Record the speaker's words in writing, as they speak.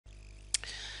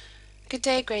Good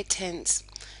day, grade 10s.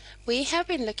 We have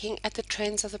been looking at the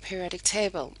trends of the periodic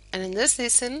table, and in this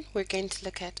lesson we're going to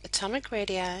look at atomic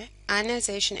radii,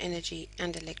 ionization energy,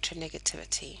 and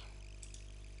electronegativity.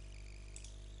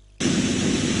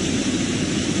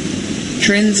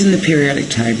 Trends in the periodic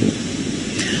table.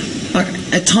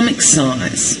 Atomic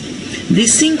size.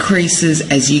 This increases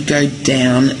as you go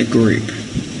down a group.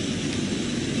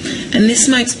 And this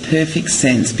makes perfect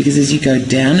sense because as you go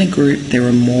down a group there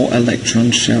are more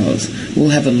electron shells.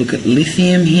 We'll have a look at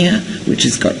lithium here, which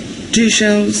has got 2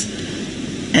 shells,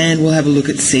 and we'll have a look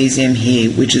at cesium here,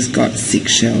 which has got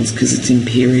 6 shells because it's in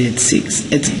period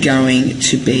 6. It's going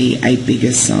to be a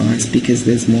bigger size because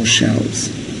there's more shells.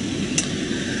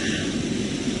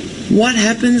 What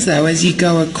happens though as you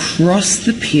go across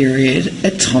the period,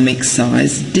 atomic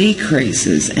size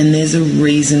decreases, and there's a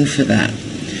reason for that.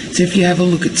 So if you have a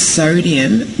look at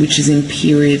sodium, which is in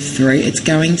period 3, it's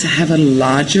going to have a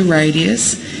larger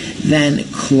radius than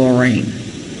chlorine.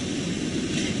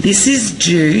 This is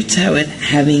due to it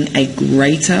having a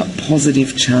greater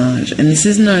positive charge, and this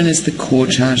is known as the core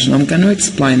charge, and I'm going to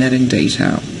explain that in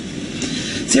detail.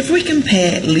 So if we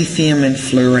compare lithium and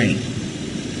fluorine.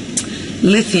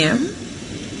 Lithium,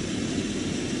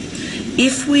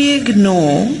 if we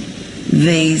ignore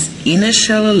these inner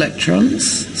shell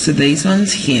electrons, so these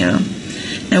ones here,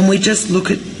 and we just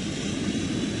look at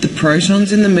the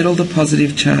protons in the middle, the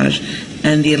positive charge,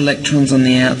 and the electrons on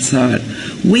the outside,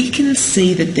 we can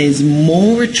see that there's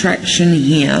more attraction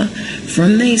here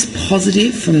from these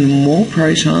positive, from the more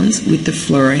protons with the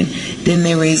fluorine, than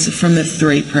there is from the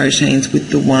 3 proteins with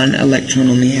the 1 electron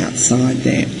on the outside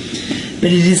there.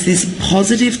 But it is this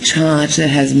positive charge that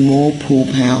has more pull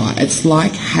power. It's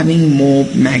like having more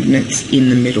magnets in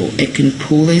the middle. It can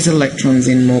pull these electrons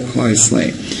in more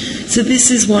closely. So this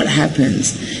is what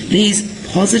happens.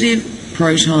 These positive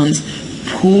protons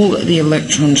pull the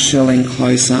electron shell in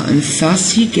closer, and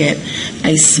thus you get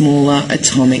a smaller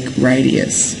atomic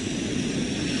radius.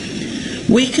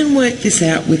 We can work this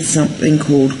out with something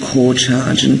called core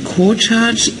charge, and core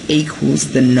charge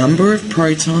equals the number of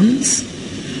protons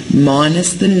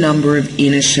minus the number of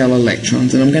inner shell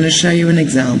electrons, and I'm going to show you an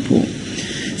example.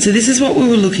 So this is what we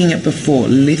were looking at before,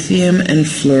 lithium and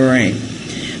fluorine.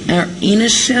 Our inner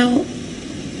shell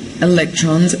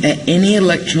electrons are any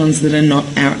electrons that are not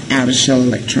our outer shell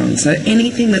electrons, so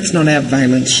anything that's not our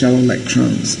valence shell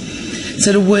electrons.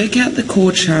 So to work out the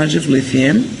core charge of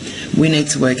lithium, we need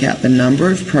to work out the number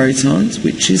of protons,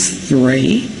 which is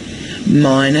 3,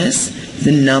 minus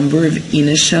the number of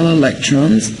inner shell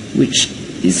electrons, which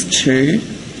is 2.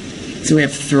 So we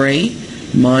have 3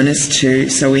 minus 2,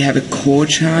 so we have a core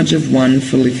charge of 1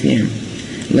 for lithium.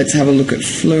 Let's have a look at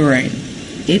fluorine.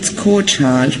 Its core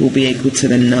charge will be equal to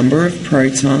the number of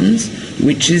protons,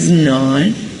 which is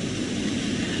 9,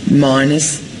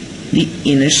 minus the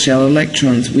inner shell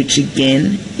electrons, which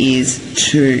again is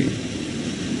 2.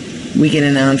 We get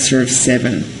an answer of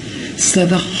 7. So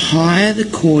the higher the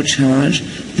core charge,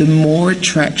 the more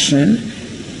attraction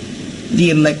the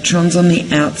electrons on the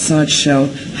outside shell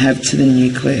have to the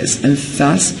nucleus, and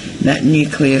thus that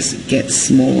nucleus gets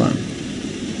smaller.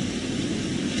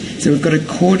 So we've got a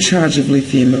core charge of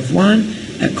lithium of 1,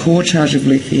 a core charge of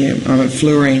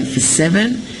fluorine for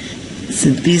 7, so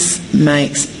this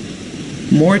makes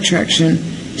more attraction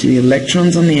to the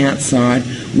electrons on the outside,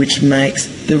 which makes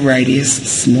the radius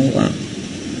smaller.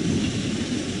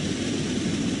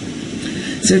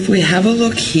 So if we have a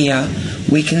look here,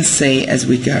 we can see as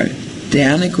we go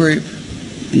down a group,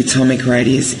 the atomic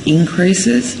radius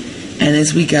increases, and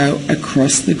as we go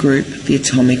across the group, the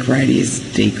atomic radius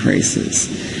decreases.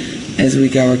 As we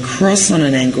go across on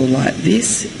an angle like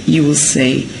this, you will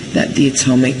see that the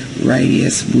atomic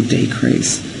radius will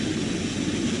decrease.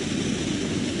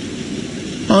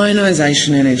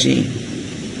 Ionization energy.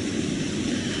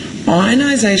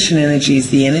 Ionization energy is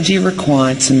the energy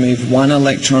required to move 1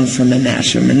 electron from an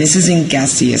atom, and this is in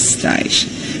gaseous state,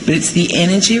 but it's the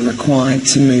energy required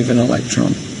to move an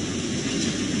electron.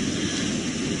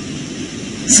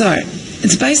 So,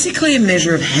 it's basically a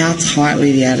measure of how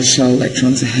tightly the outer shell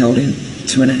electrons are held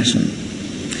into an atom.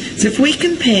 So if we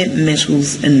compare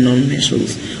metals and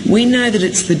non-metals, we know that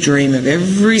it's the dream of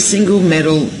every single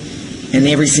metal and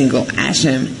every single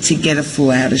atom to get a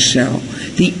full outer shell.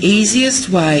 The easiest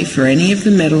way for any of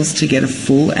the metals to get a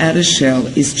full outer shell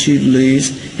is to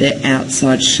lose their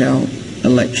outside shell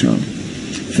electron.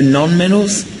 For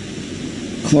non-metals,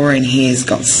 chlorine here has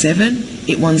got 7.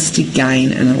 It wants to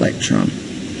gain an electron.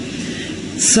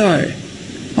 So,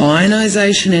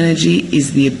 ionization energy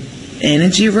is the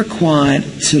energy required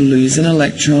to lose an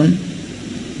electron.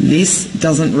 This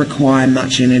doesn't require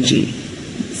much energy.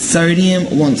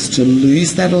 Sodium wants to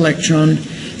lose that electron,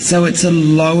 so it's a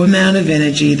low amount of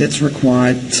energy that's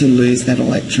required to lose that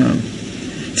electron.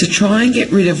 To try and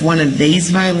get rid of one of these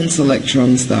valence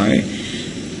electrons though,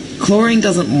 chlorine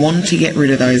doesn't want to get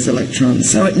rid of those electrons,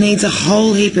 so it needs a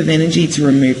whole heap of energy to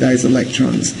remove those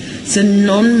electrons. So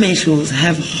non-metals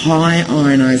have high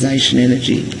ionisation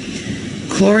energy.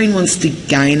 Chlorine wants to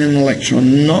gain an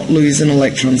electron, not lose an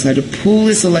electron, so to pull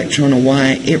this electron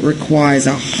away, it requires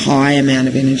a high amount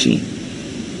of energy.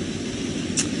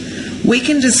 We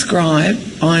can describe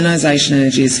ionisation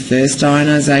energy as first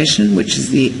ionisation, which is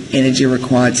the energy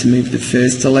required to move the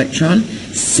first electron,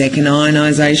 second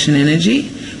ionisation energy,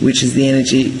 which is the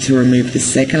energy to remove the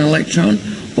second electron,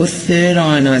 or third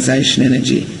ionisation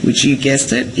energy, which, you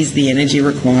guessed it, is the energy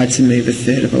required to move a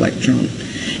third of electron.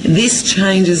 This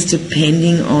changes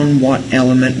depending on what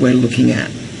element we're looking at.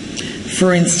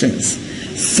 For instance,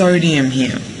 sodium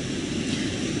here.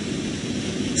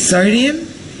 Sodium,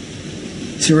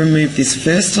 to remove this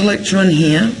first electron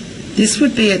here, this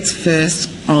would be its first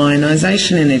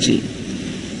ionisation energy.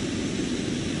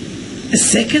 A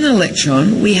second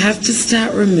electron, we have to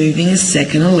start removing a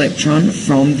second electron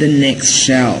from the next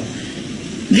shell.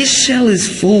 This shell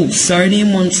is full.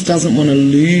 Sodium doesn't want to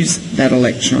lose that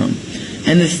electron.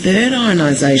 And the third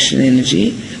ionisation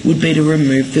energy would be to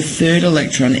remove the third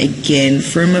electron again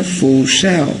from a full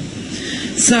shell.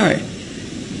 So,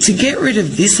 to get rid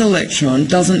of this electron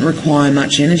doesn't require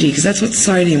much energy because that's what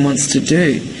sodium wants to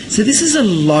do. So this is a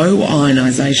low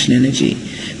ionisation energy.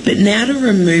 But now to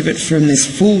remove it from this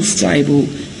full stable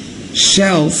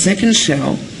shell, second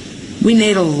shell, we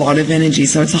need a lot of energy.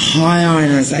 So it's a high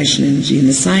ionisation energy. And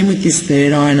the same with this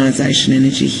third ionisation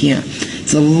energy here.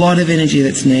 It's a lot of energy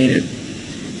that's needed.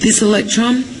 This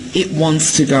electron, it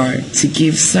wants to go to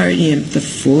give sodium the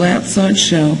full outside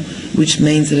shell, which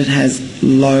means that it has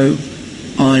low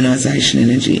ionisation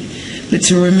energy. But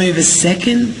to remove a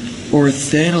second or a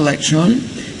third electron,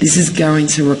 this is going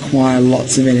to require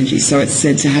lots of energy. So it's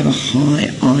said to have a high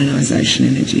ionisation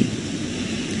energy.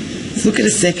 Let's look at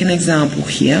a second example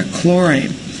here,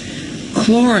 chlorine.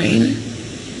 Chlorine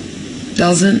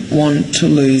doesn't want to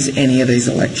lose any of these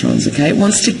electrons, okay? It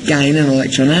wants to gain an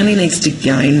electron. It only needs to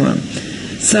gain one.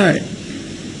 So,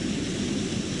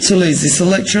 to lose this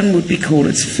electron would be called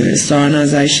its first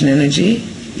ionisation energy.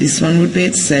 This one would be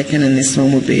its second, and this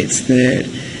one would be its third.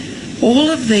 All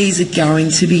of these are going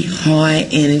to be high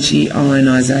energy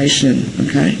ionisation,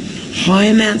 okay? High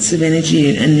amounts of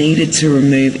energy are needed to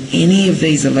remove any of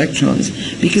these electrons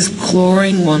because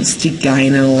chlorine wants to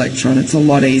gain an electron. It's a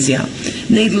lot easier.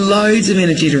 Need loads of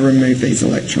energy to remove these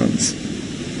electrons.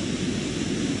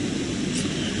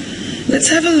 Let's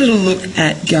have a little look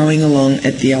at going along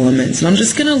at the elements. And I'm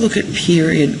just going to look at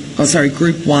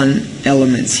group 1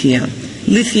 elements here.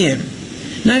 Lithium.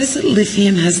 Notice that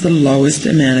lithium has the lowest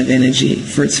amount of energy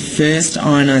for its first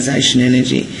ionisation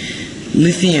energy.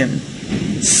 Lithium,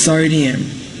 sodium,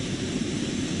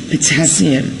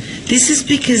 potassium. This is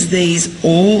because these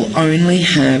all only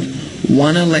have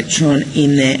one electron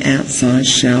in their outside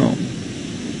shell.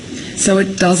 So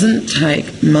it doesn't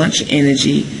take much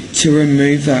energy to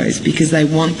remove those because they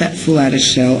want that full outer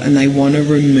shell and they want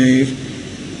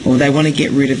to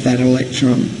get rid of that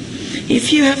electron.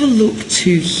 If you have a look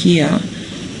to here,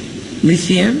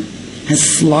 lithium has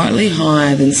slightly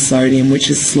higher than sodium, which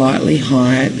is slightly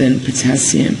higher than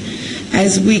potassium.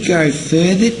 As we go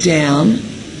further down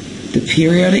the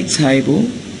periodic table,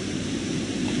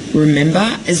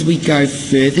 remember, as we go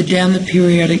further down the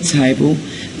periodic table,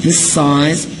 the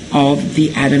size of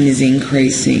the atom is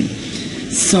increasing.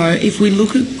 So if we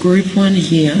look at group 1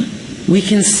 here, we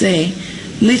can see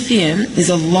lithium is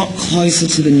a lot closer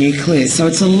to the nucleus, so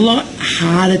it's a lot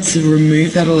harder to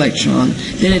remove that electron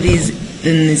than it is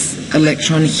in this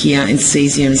electron here in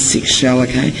cesium's 6th shell,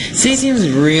 okay? Cesium is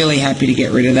really happy to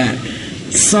get rid of that.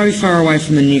 So far away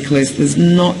from the nucleus, there's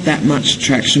not that much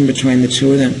attraction between the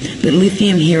two of them. But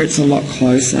lithium here, it's a lot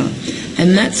closer.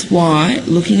 And that's why,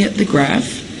 looking at the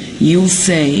graph, you'll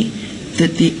see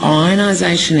that the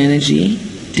ionisation energy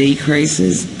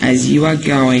decreases as you are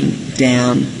going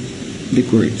down the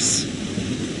groups.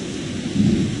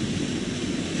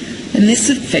 And this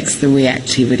affects the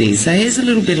reactivity. So here's a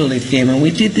little bit of lithium, and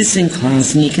we did this in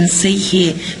class, and you can see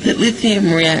here that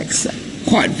lithium reacts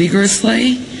quite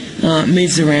vigorously,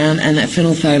 moves around, and that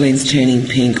phenolphthalein is turning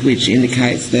pink, which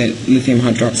indicates that lithium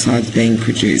hydroxide is being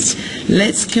produced.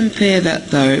 Let's compare that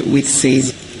though with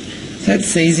cesium. So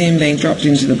that's cesium being dropped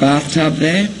into the bathtub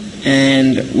there,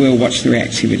 and we'll watch the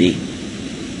reactivity.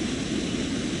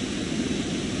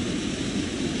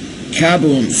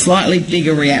 Kaboom! Slightly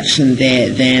bigger reaction there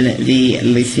than the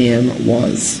lithium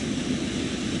was.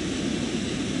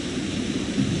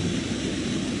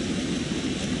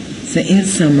 So in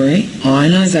summary,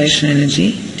 ionisation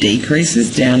energy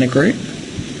decreases down a group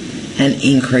and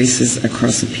increases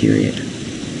across a period.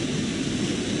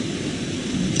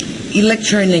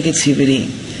 Electronegativity.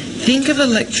 Think of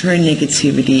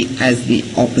electronegativity as the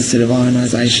opposite of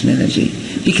ionisation energy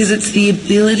because it's the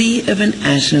ability of an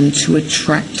atom to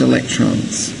attract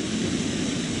electrons.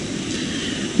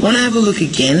 I want to have a look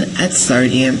again at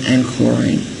sodium and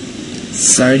chlorine.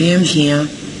 Sodium here,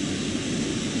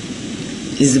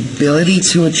 his ability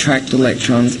to attract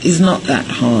electrons is not that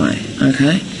high,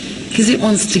 okay? Because it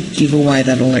wants to give away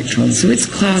that electron, so it's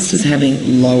classed as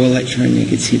having low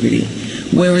electronegativity.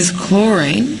 Whereas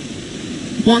chlorine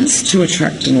wants to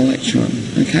attract an electron,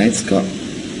 okay? It's got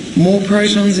more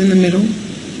protons in the middle,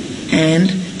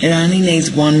 and it only needs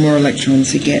one more electron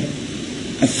to get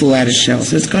a full outer shell,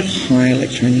 so it's got high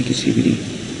electronegativity.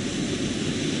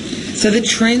 So the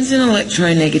trends in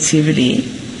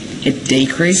electronegativity, it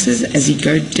decreases as you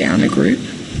go down a group,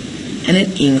 and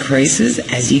it increases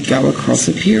as you go across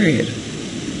a period.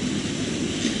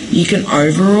 You can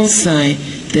overall say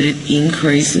that it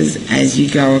increases as you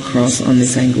go across on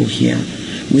this angle here,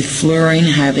 with fluorine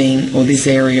having, or this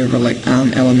area of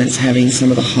elements having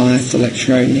some of the highest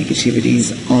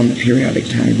electronegativities on the periodic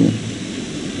table.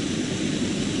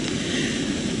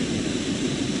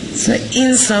 So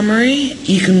in summary,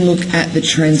 you can look at the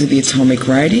trends of the atomic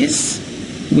radius,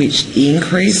 which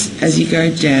increase as you go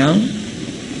down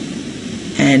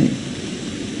and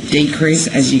decrease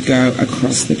as you go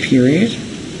across the period.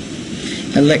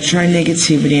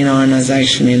 Electronegativity and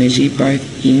ionisation energy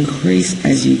both increase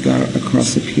as you go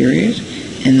across a period,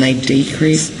 and they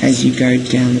decrease as you go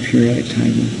down the periodic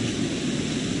table.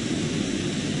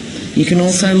 You can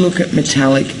also look at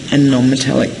metallic and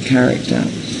non-metallic character.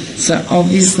 So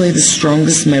obviously the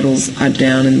strongest metals are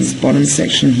down in this bottom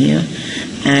section here,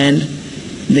 and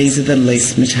these are the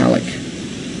least metallic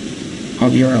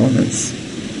of your elements.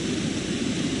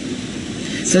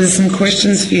 So there's some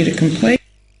questions for you to complete.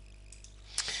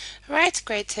 Right,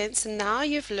 grade 10, so now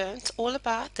you've learnt all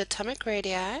about the atomic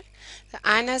radii, the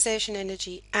ionization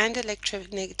energy and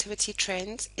electronegativity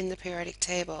trends in the periodic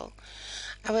table.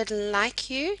 I would like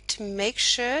you to make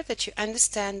sure that you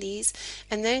understand these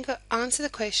and then go answer the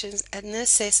questions and the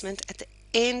assessment at the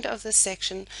end of the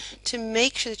section to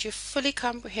make sure that you've fully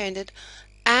comprehended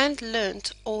and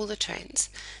learnt all the trends.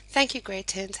 Thank you, grade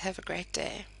 10s. Have a great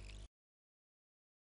day.